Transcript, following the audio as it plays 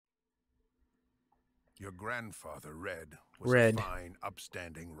Your grandfather, Red, was Red. a fine,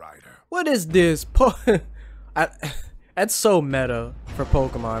 upstanding rider. What is this? That's so meta for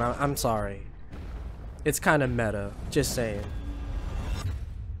Pokemon. I'm sorry. It's kind of meta. Just saying.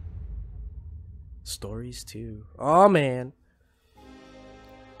 Stories too. Oh man.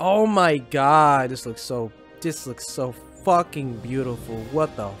 Oh my god. This looks so fucking beautiful.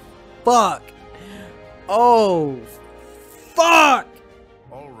 What the fuck? Oh fuck.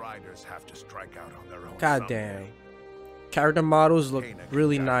 All riders have to strike out on their own. God someday. damn. Character models look Kena can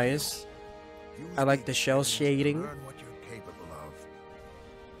really guide nice. you. Use I like the shell experience to shading. learn what you're capable of,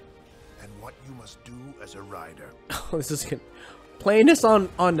 and what you must do as a rider. Oh, this is good. Playing this on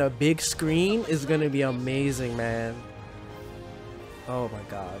the big screen is gonna be amazing, man. Oh my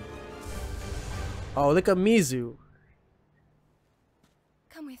god. Oh, look at Mizu.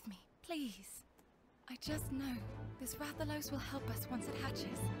 Come with me, please. I just know this Rathalos will help us once it hatches.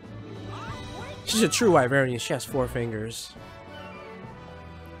 She's a true Wyverian. She has 4 fingers.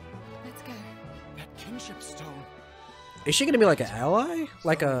 Let's go. That kinship stone. Is she gonna be like an ally?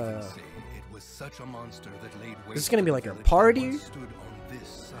 Like a... Say it was such a monster that laid waste Is this gonna be to the like a village that party? once stood on this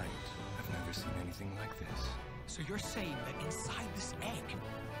site. I've never seen anything like this. So you're saying that inside this egg?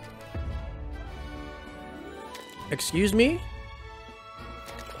 Excuse me?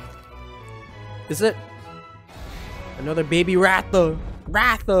 Is it another baby Ratha?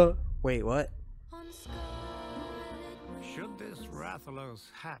 Ratha. Wait, what? Should this Rathalos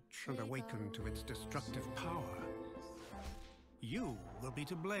hatch and awaken to its destructive power, you will be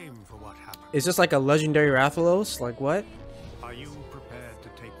to blame for what happened. Is this like a legendary Rathalos? Like what? Are you prepared to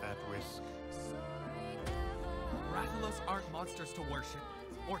take that risk? Rathalos aren't monsters to worship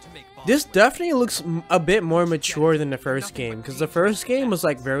or to make bonds This with. definitely looks a bit more mature than the first game, because the first game was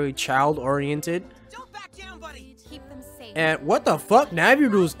like very child oriented. Don't back down, buddy. Keep them safe. And what the fuck?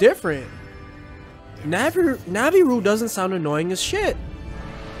 Naviru's different. Naviru doesn't sound annoying as shit.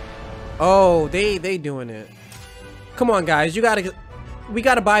 Oh, they doing it. Come on, guys, we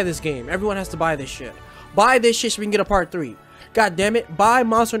gotta buy this game. Everyone has to buy this shit. Buy this shit so we can get a part 3. God damn it, buy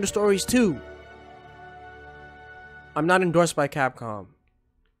Monster Hunter Stories 2. I'm not endorsed by Capcom.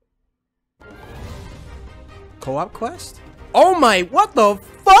 Co-op quest? Oh my, what the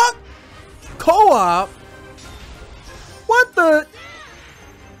fuck? Co-op? What the?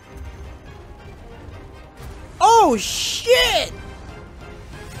 Oh shit!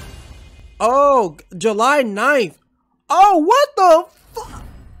 Oh, July 9th. Oh, what the fuck?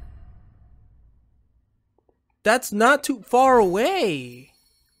 That's not too far away.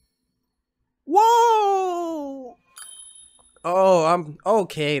 Whoa! Oh, I'm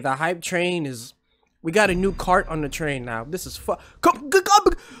okay. The hype train is. We got a new cart on the train now. This is come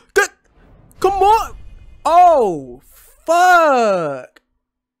on! Oh, fuck!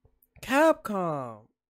 Capcom.